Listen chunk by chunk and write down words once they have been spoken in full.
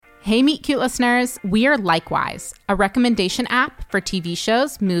Hey, Meet Cute listeners, we are Likewise, a recommendation app for TV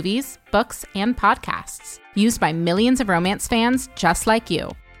shows, movies, books, and podcasts, used by millions of romance fans just like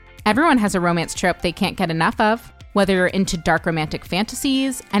you. Everyone has a romance trope they can't get enough of. Whether you're into dark romantic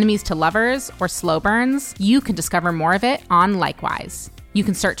fantasies, enemies to lovers, or slow burns, you can discover more of it on Likewise. You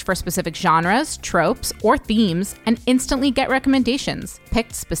can search for specific genres, tropes, or themes, and instantly get recommendations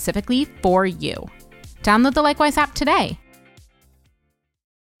picked specifically for you. Download the Likewise app today.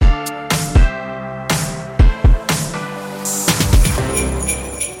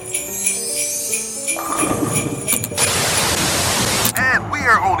 And we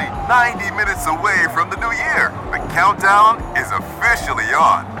are only 90 minutes away from the new year. The countdown is officially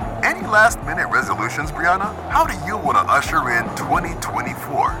on. Any last-minute resolutions, Brianna? How do you want to usher in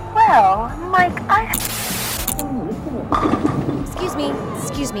 2024? Well, Mike, Excuse me.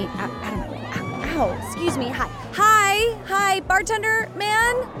 Ow. Excuse me. Hi, bartender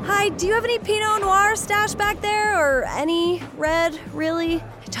man. Hi, do you have any Pinot Noir stashed back there? Or any red, really?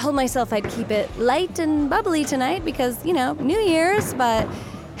 I told myself I'd keep it light and bubbly tonight because, New Year's, but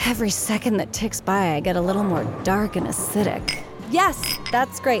every second that ticks by, I get a little more dark and acidic. Yes,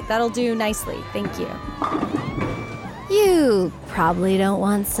 that's great. That'll do nicely. Thank you. You probably don't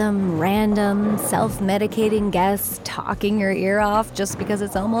want some random self-medicating guest talking your ear off just because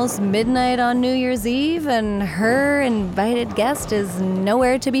it's almost midnight on New Year's Eve and her invited guest is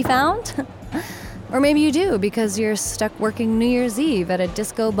nowhere to be found? Or maybe you do because you're stuck working New Year's Eve at a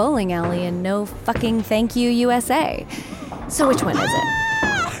disco bowling alley in no fucking thank you USA. So which one is it?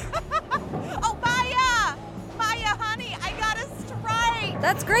 Oh, Maya, honey, I got a strike.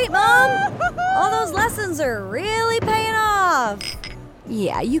 That's great, Mom. All those lessons are really paying off.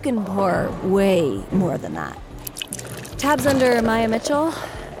 Yeah, you can pour way more than that. Tabs under Maya Mitchell,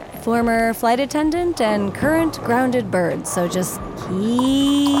 former flight attendant and current grounded bird, so just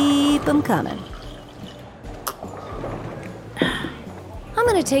keep them coming. I'm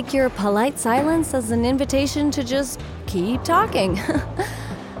gonna take your polite silence as an invitation to just keep talking.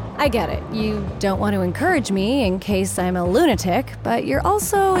 I get it. You don't want to encourage me in case I'm a lunatic, but you're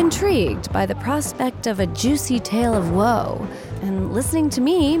also intrigued by the prospect of a juicy tale of woe. And listening to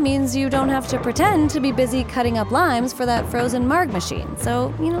me means you don't have to pretend to be busy cutting up limes for that frozen marg machine.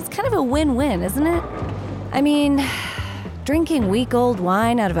 So, it's kind of a win-win, isn't it? I mean, drinking week-old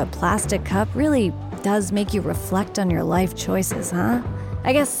wine out of a plastic cup really does make you reflect on your life choices, huh?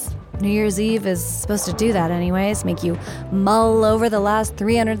 I guess New Year's Eve is supposed to do that anyways, make you mull over the last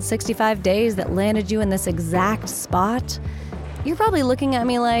 365 days that landed you in this exact spot. You're probably looking at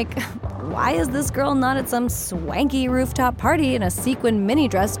me like, why is this girl not at some swanky rooftop party in a sequin mini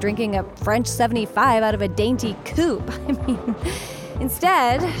dress drinking a French 75 out of a dainty coupe? I mean,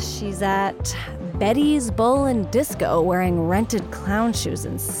 instead, she's at Betty's Bull and Disco wearing rented clown shoes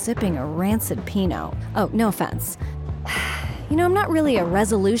and sipping a rancid Pinot. Oh, no offense. I'm not really a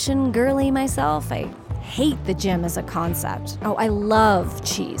resolution girly myself. I hate the gym as a concept. Oh, I love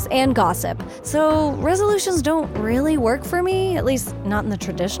cheese and gossip. So resolutions don't really work for me, at least not in the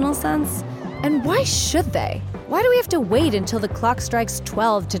traditional sense. And why should they? Why do we have to wait until the clock strikes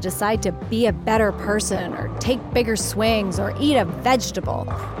 12 to decide to be a better person or take bigger swings or eat a vegetable?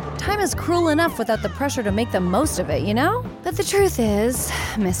 Time is cruel enough without the pressure to make the most of it, But the truth is,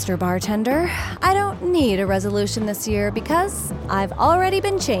 Mr. Bartender, I don't need a resolution this year because I've already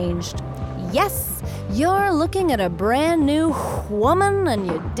been changed. Yes, you're looking at a brand new woman and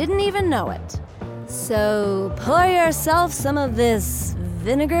you didn't even know it. So pour yourself some of this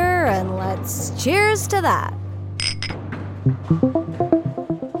vinegar and let's cheers to that.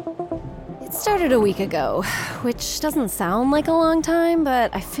 It started a week ago, which doesn't sound like a long time,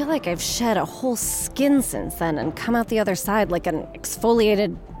 but I feel like I've shed a whole skin since then and come out the other side like an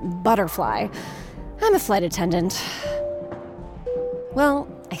exfoliated butterfly. I'm a flight attendant. Well,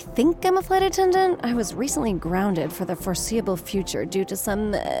 I think I'm a flight attendant. I was recently grounded for the foreseeable future due to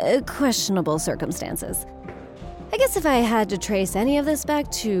some questionable circumstances. I guess if I had to trace any of this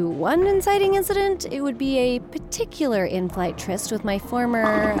back to one inciting incident, it would be a particular in-flight tryst with my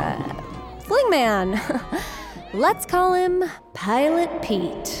former flingman. Let's call him Pilot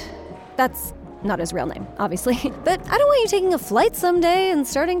Pete. That's not his real name, obviously. But I don't want you taking a flight someday and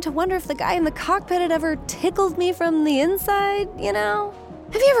starting to wonder if the guy in the cockpit had ever tickled me from the inside,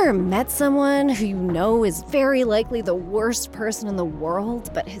 Have you ever met someone who you know is very likely the worst person in the world,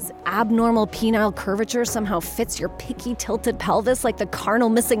 but his abnormal penile curvature somehow fits your picky tilted pelvis like the carnal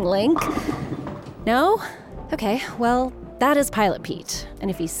missing link? No? Okay, well, that is Pilot Pete. And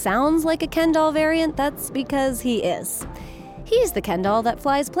if he sounds like a Ken doll variant, that's because he is. He's the Ken doll that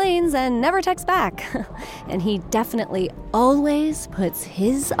flies planes and never texts back. And he definitely always puts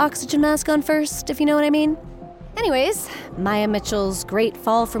his oxygen mask on first, if you know what I mean. Anyways, Maya Mitchell's great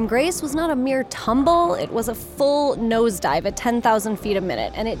fall from grace was not a mere tumble, it was a full nosedive at 10,000 feet a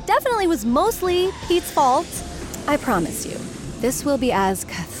minute, and it definitely was mostly Pete's fault. I promise you, this will be as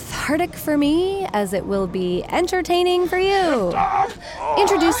cathartic for me as it will be entertaining for you.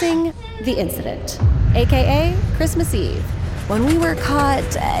 Introducing The Incident, aka Christmas Eve, when we were caught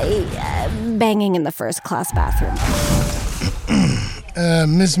banging in the first class bathroom.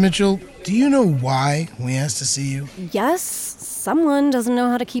 Miss Mitchell, do you know why we asked to see you? Yes, someone doesn't know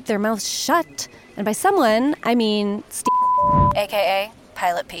how to keep their mouth shut. And by someone, I mean Steve, aka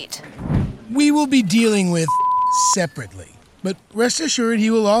Pilot Pete. We will be dealing with separately, but rest assured he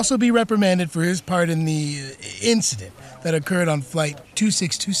will also be reprimanded for his part in the incident that occurred on flight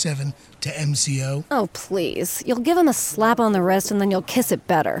 2627 to MCO. Oh, please. You'll give him a slap on the wrist and then you'll kiss it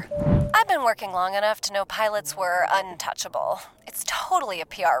better. I've been working long enough to know pilots were untouchable. It's totally a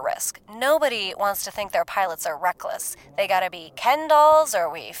PR risk. Nobody wants to think their pilots are reckless. They gotta be Ken dolls or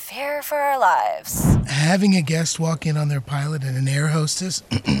we fear for our lives. Having a guest walk in on their pilot and an air hostess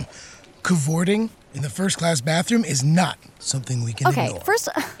cavorting in the first class bathroom is not something we can ignore. Okay, first,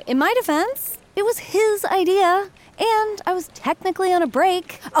 in my defense, it was his idea. And I was technically on a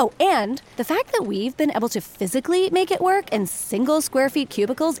break. Oh, and the fact that we've been able to physically make it work in single square feet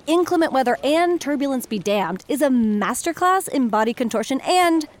cubicles, inclement weather, and turbulence be damned is a masterclass in body contortion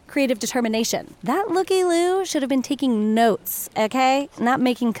and creative determination. That looky-loo should have been taking notes, okay? Not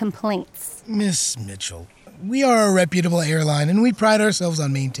making complaints. Miss Mitchell, we are a reputable airline and we pride ourselves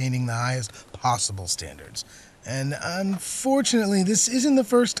on maintaining the highest possible standards. And unfortunately, this isn't the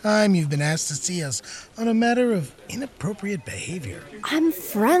first time you've been asked to see us on a matter of inappropriate behavior. I'm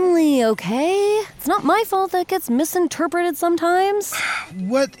friendly, okay? It's not my fault that gets misinterpreted sometimes.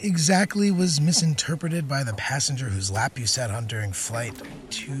 What exactly was misinterpreted by the passenger whose lap you sat on during flight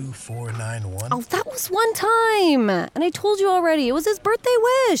 2491? Oh, that was one time. And I told you already, it was his birthday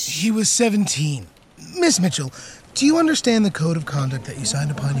wish. He was 17. Miss Mitchell, do you understand the code of conduct that you signed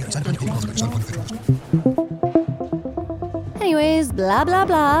upon? Anyways, blah, blah,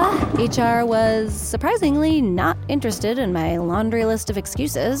 blah. HR was surprisingly not interested in my laundry list of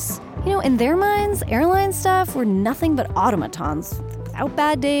excuses. You know, in their minds, airline staff were nothing but automatons, without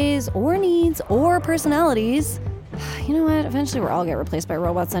bad days or needs or personalities. You know what? Eventually we'll all get replaced by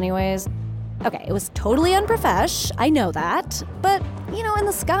robots anyways. Okay, it was totally unprofesh, I know that, but, you know, in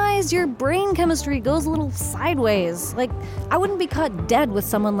the skies, your brain chemistry goes a little sideways. Like, I wouldn't be caught dead with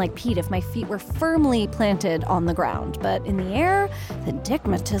someone like Pete if my feet were firmly planted on the ground, but in the air, the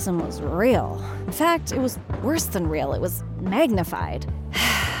dickmatism was real. In fact, it was worse than real, it was magnified.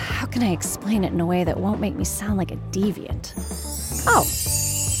 How can I explain it in a way that won't make me sound like a deviant? Oh,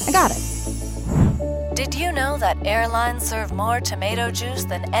 I got it. Did you know that airlines serve more tomato juice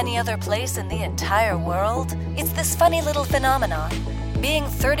than any other place in the entire world? It's this funny little phenomenon. Being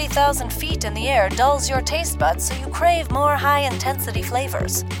 30,000 feet in the air dulls your taste buds so you crave more high-intensity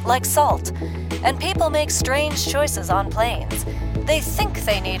flavors, like salt. And people make strange choices on planes. They think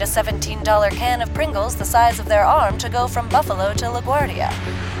they need a $17 can of Pringles the size of their arm to go from Buffalo to LaGuardia.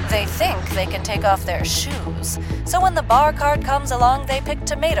 They think they can take off their shoes. So when the bar card comes along, they pick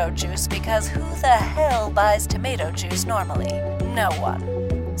tomato juice because who the hell buys tomato juice normally? No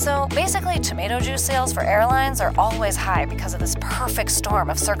one. So basically, tomato juice sales for airlines are always high because of this perfect storm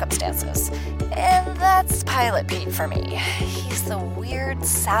of circumstances. And that's Pilot Pete for me. He's the weird,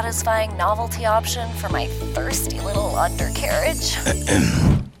 satisfying novelty option for my thirsty little undercarriage.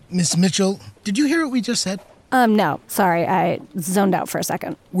 Miss Mitchell, did you hear what we just said? No, sorry, I zoned out for a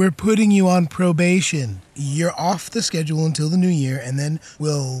second. We're putting you on probation. You're off the schedule until the new year, and then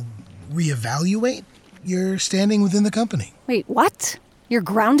we'll reevaluate your standing within the company. Wait, what? You're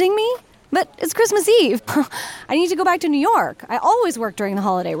grounding me? But it's Christmas Eve. I need to go back to New York. I always work during the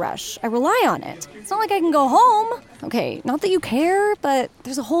holiday rush. I rely on it. It's not like I can go home. Okay, not that you care, but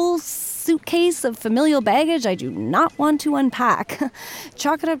there's a whole suitcase of familial baggage I do not want to unpack.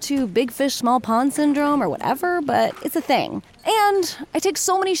 Chalk it up to big fish, small pond syndrome or whatever, but it's a thing. And I take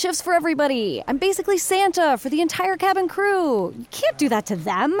so many shifts for everybody. I'm basically Santa for the entire cabin crew. You can't do that to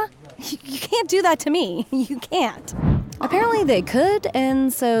them. You can't do that to me. You can't. Apparently they could,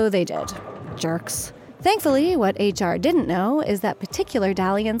 and so they did. Jerks. Thankfully, what HR didn't know is that particular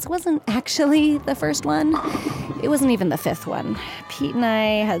dalliance wasn't actually the first one. It wasn't even the fifth one. Pete and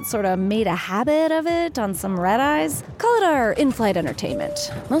I had sort of made a habit of it on some red-eyes. Call it our in-flight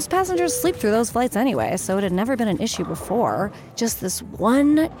entertainment. Most passengers sleep through those flights anyway, so it had never been an issue before. Just this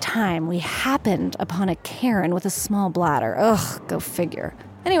one time we happened upon a Karen with a small bladder. Ugh, go figure.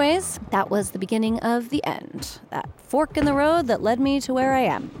 Anyways, that was the beginning of the end. That fork in the road that led me to where I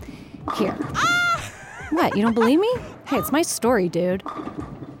am. Here. What, you don't believe me? Hey, it's my story, dude.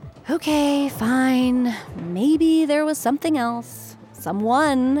 Okay, fine. Maybe there was something else.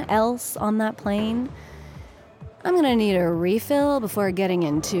 Someone else on that plane. I'm gonna need a refill before getting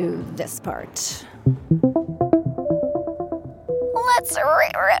into this part. Let's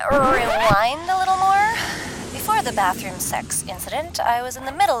rewind a little more. Before the bathroom sex incident, I was in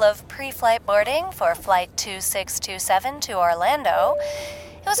the middle of pre-flight boarding for Flight 2627 to Orlando.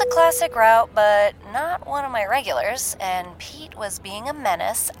 It was a classic route, but not one of my regulars, and Pete was being a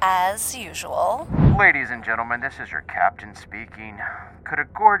menace as usual. Ladies and gentlemen, this is your captain speaking. Could a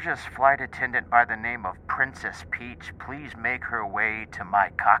gorgeous flight attendant by the name of Princess Peach please make her way to my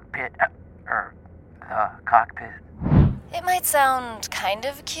cockpit? The cockpit. It might sound kind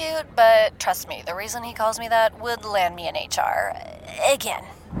of cute, but trust me, the reason he calls me that would land me in HR. Again.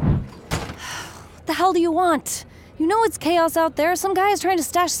 What the hell do you want? You know it's chaos out there. Some guy is trying to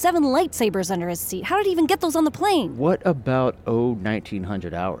stash 7 lightsabers under his seat. How did he even get those on the plane? What about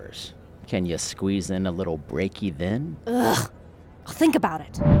 1900 hours? Can you squeeze in a little breaky then? Ugh. I'll think about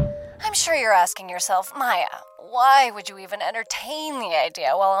it. I'm sure you're asking yourself, Maya, why would you even entertain the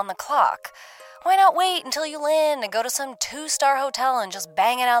idea while on the clock? Why not wait until you land and go to some 2-star hotel and just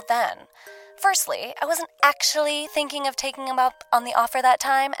bang it out then? Firstly, I wasn't actually thinking of taking him up on the offer that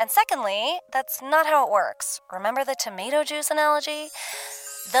time, and secondly, that's not how it works. Remember the tomato juice analogy?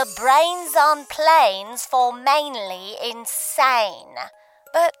 The brains on planes fall mainly insane.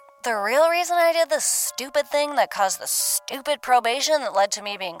 But the real reason I did the stupid thing that caused the stupid probation that led to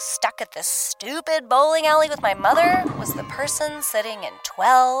me being stuck at this stupid bowling alley with my mother was the person sitting in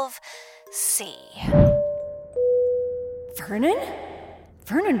 12C. Vernon?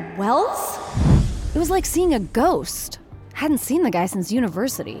 Vernon Wells? It was like seeing a ghost. Hadn't seen the guy since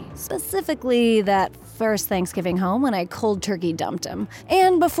university. Specifically that first Thanksgiving home when I cold turkey dumped him.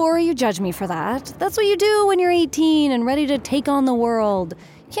 And before you judge me for that, that's what you do when you're 18 and ready to take on the world.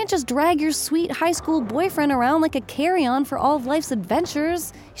 You can't just drag your sweet high school boyfriend around like a carry-on for all of life's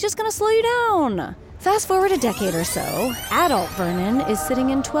adventures. He's just gonna slow you down. Fast forward a decade or so, adult Vernon is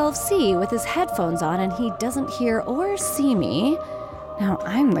sitting in 12C with his headphones on and he doesn't hear or see me. Now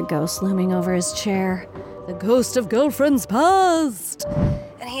I'm the ghost looming over his chair. The ghost of girlfriends past.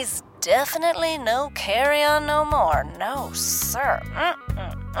 And he's definitely no carry-on no more. No, sir.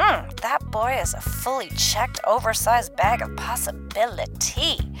 That boy is a fully checked, oversized bag of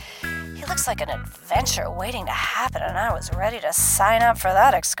possibility. He looks like an adventure waiting to happen, and I was ready to sign up for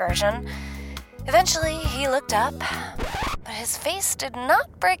that excursion. Eventually, he looked up, but his face did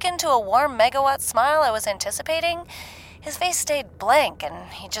not break into a warm megawatt smile I was anticipating. His face stayed blank,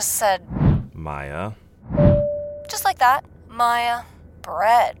 and he just said, Maya. Just like that. Maya.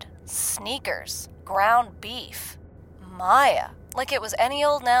 Bread. Sneakers. Ground beef. Maya. Like it was any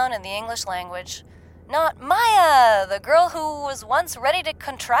old noun in the English language. Not Maya, the girl who was once ready to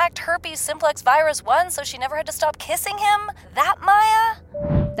contract herpes simplex virus 1 so she never had to stop kissing him. That Maya?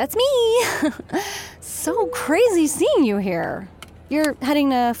 That's me. So crazy seeing you here. You're heading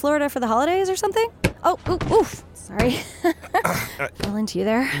to Florida for the holidays or something? Oh, oof. Sorry. Fell into you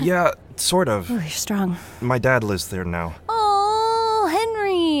there? Yeah, sort of. Oh, you're strong. My dad lives there now. Oh,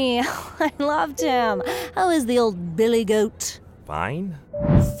 Henry. I loved him. How is the old billy goat? Fine?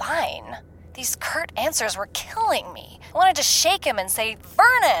 Fine? These curt answers were killing me. I wanted to shake him and say,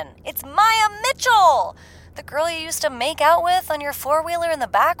 Vernon, it's Maya Mitchell! The girl you used to make out with on your four-wheeler in the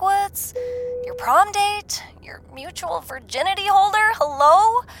backwoods? Your prom date? Your mutual virginity holder?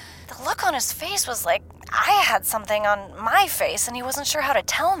 Hello? The look on his face was like I had something on my face and he wasn't sure how to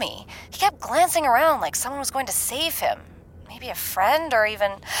tell me. He kept glancing around like someone was going to save him. Maybe a friend or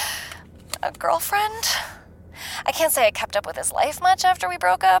even a girlfriend? I can't say I kept up with his life much after we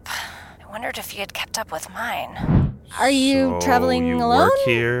broke up. I wondered if you had kept up with mine. Are you traveling you alone? Work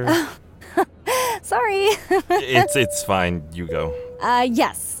here? Sorry. It's fine. You go.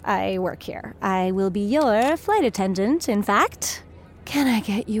 Yes, I work here. I will be your flight attendant, in fact. Can I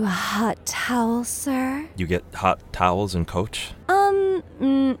get you a hot towel, sir? You get hot towels in coach?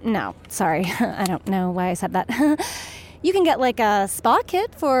 No. Sorry. I don't know why I said that. You can get like a spa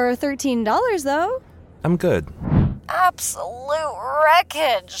kit for $13, though. I'm good. absolute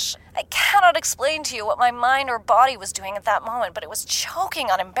wreckage. I cannot explain to you what my mind or body was doing at that moment, but it was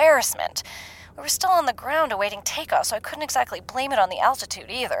choking on embarrassment. We were still on the ground awaiting takeoff, so I couldn't exactly blame it on the altitude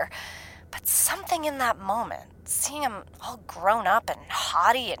either. But something in that moment, seeing him all grown up and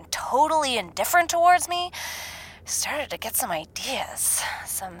haughty and totally indifferent towards me, started to get some ideas.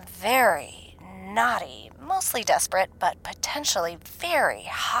 Some very naughty, mostly desperate, but potentially very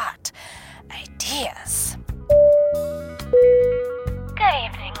hot ideas. Good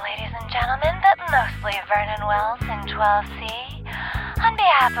evening, ladies and gentlemen, but mostly Vernon Wells in 12C. On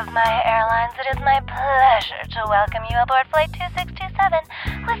behalf of Maya Airlines, it is my pleasure to welcome you aboard Flight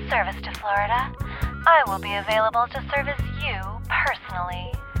 2627 with service to Florida. I will be available to service you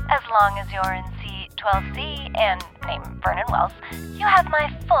personally. As long as you're in seat 12C and name Vernon Wells, you have my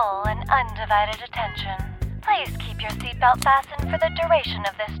full and undivided attention. Please keep your seatbelt fastened for the duration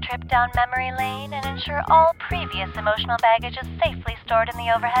of this trip down memory lane and ensure all previous emotional baggage is safely stored in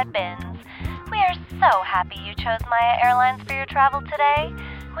the overhead bins. We are so happy you chose Maya Airlines for your travel today.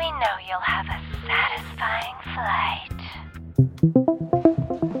 We know you'll have a satisfying flight.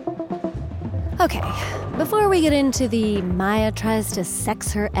 Okay, before we get into the Maya tries to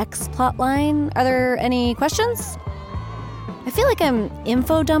sex her ex plotline, are there any questions? I feel like I'm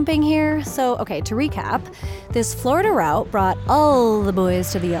info dumping here, so okay, to recap, this Florida route brought all the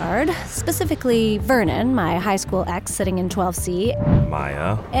boys to the yard, specifically Vernon, my high school ex sitting in 12C,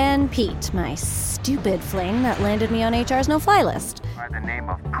 Maya. and Pete, my stupid fling that landed me on HR's no-fly list. By the name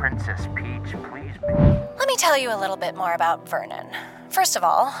of Princess Peach, please. Let me tell you a little bit more about Vernon. First of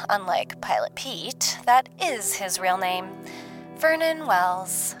all, unlike Pilot Pete, that is his real name, Vernon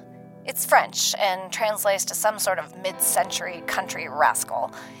Wells. It's French and translates to some sort of mid-century country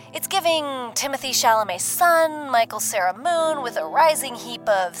rascal. It's giving Timothy Chalamet's son, Michael Cera Moon, with a rising heap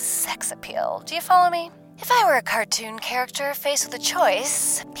of sex appeal. Do you follow me? If I were a cartoon character faced with a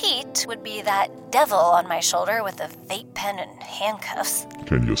choice, Pete would be that devil on my shoulder with a vape pen and handcuffs.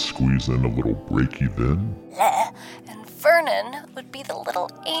 Can you squeeze in a little breaky then? Bleh. And Vernon would be the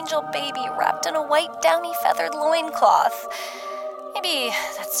little angel baby wrapped in a white downy feathered loincloth. Maybe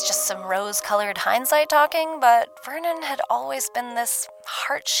that's just some rose-colored hindsight talking, but Vernon had always been this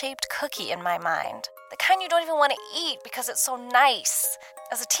heart-shaped cookie in my mind. The kind you don't even want to eat because it's so nice.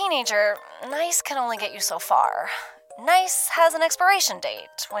 As a teenager, nice can only get you so far. Nice has an expiration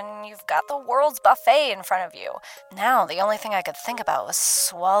date when you've got the world's buffet in front of you. Now, the only thing I could think about was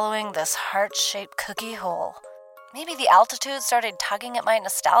swallowing this heart-shaped cookie whole. Maybe the altitude started tugging at my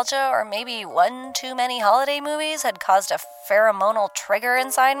nostalgia, or maybe one too many holiday movies had caused a pheromonal trigger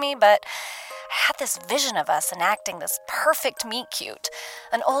inside me, but I had this vision of us enacting this perfect meet-cute.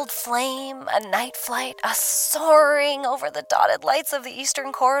 An old flame, a night flight, us soaring over the dotted lights of the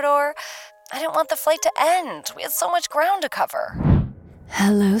Eastern Corridor. I didn't want the flight to end. We had so much ground to cover.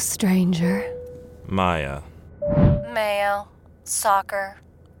 Hello, stranger. Maya. Mayo, soccer,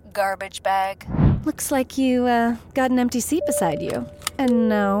 garbage bag. Looks like you, got an empty seat beside you. And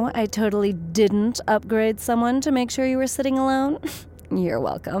no, I totally didn't upgrade someone to make sure you were sitting alone. You're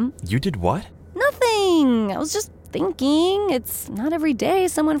welcome. You did what? Nothing! I was just thinking. It's not every day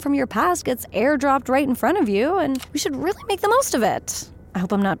someone from your past gets airdropped right in front of you, and we should really make the most of it. I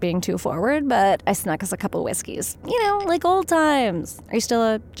hope I'm not being too forward, but I snuck us a couple whiskeys. You know, like old times. Are you still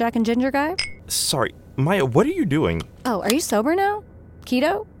a Jack and Ginger guy? Sorry, Maya, what are you doing? Oh, are you sober now?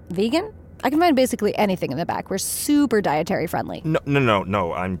 Keto? Vegan? I can find basically anything in the back. We're super dietary friendly.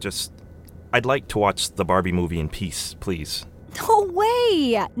 No, I'd like to watch the Barbie movie in peace, please. No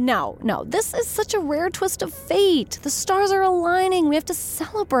way! No. This is such a rare twist of fate. The stars are aligning. We have to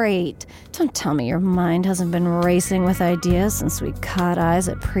celebrate. Don't tell me your mind hasn't been racing with ideas since we caught eyes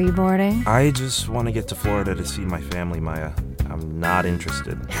at pre-boarding. I just want to get to Florida to see my family, Maya. I'm not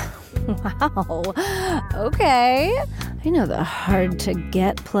interested. Wow. Okay. I know the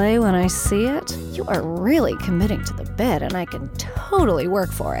hard-to-get play when I see it. You are really committing to the bit, and I can totally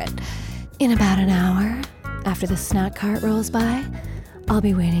work for it. In about an hour, after the snack cart rolls by, I'll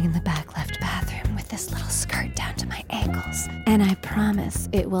be waiting in the back left bathroom with this little skirt down to my ankles. And I promise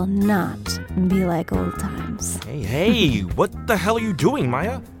it will not be like old times. Hey, what the hell are you doing,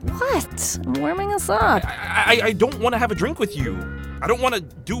 Maya? What? I'm warming us up. I don't want to have a drink with you. I don't want to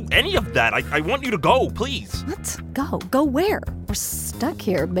do any of that. I want you to go, please. What? Go? Go where? We're stuck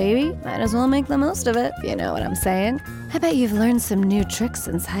here, baby. Might as well make the most of it, if you know what I'm saying. I bet you've learned some new tricks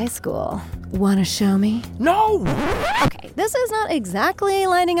since high school. Wanna show me? No! Okay, this is not exactly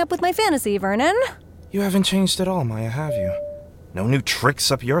lining up with my fantasy, Vernon. You haven't changed at all, Maya, have you? No new tricks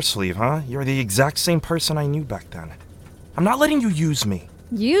up your sleeve, huh? You're the exact same person I knew back then. I'm not letting you use me.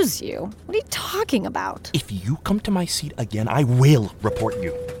 Use you? What are you talking about? If you come to my seat again, I will report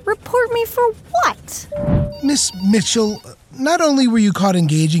you. Report me for what? Miss Mitchell, not only were you caught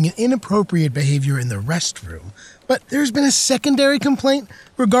engaging in inappropriate behavior in the restroom, but there's been a secondary complaint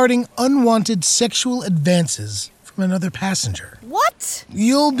regarding unwanted sexual advances from another passenger. What?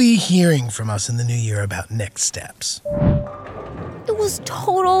 You'll be hearing from us in the new year about next steps. It was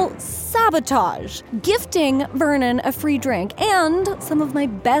total sabotage. Gifting Vernon a free drink and some of my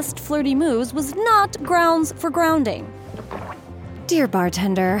best flirty moves was not grounds for grounding. Dear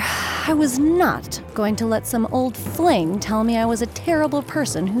bartender, I was not going to let some old fling tell me I was a terrible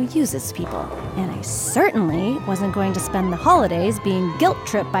person who uses people. And I certainly wasn't going to spend the holidays being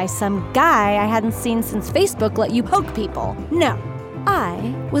guilt-tripped by some guy I hadn't seen since Facebook let you poke people. No,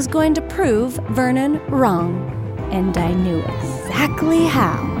 I was going to prove Vernon wrong. And I knew exactly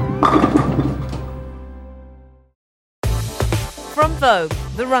how. From Vogue,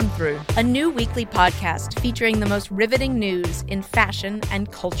 The Run-Through, a new weekly podcast featuring the most riveting news in fashion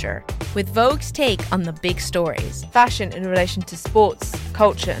and culture, with Vogue's take on the big stories. Fashion in relation to sports,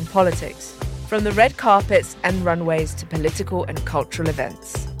 culture, and politics. From the red carpets and runways to political and cultural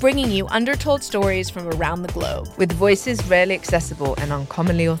events. Bringing you undertold stories from around the globe. With voices rarely accessible and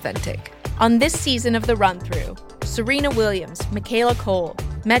uncommonly authentic. On this season of The Run-Through, Serena Williams, Michaela Cole,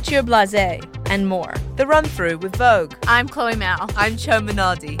 Mathieu Blasé, and more. The Run-Through with Vogue. I'm Chloe Mal. I'm Cho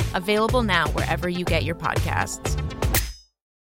Minardi. Available now wherever you get your podcasts.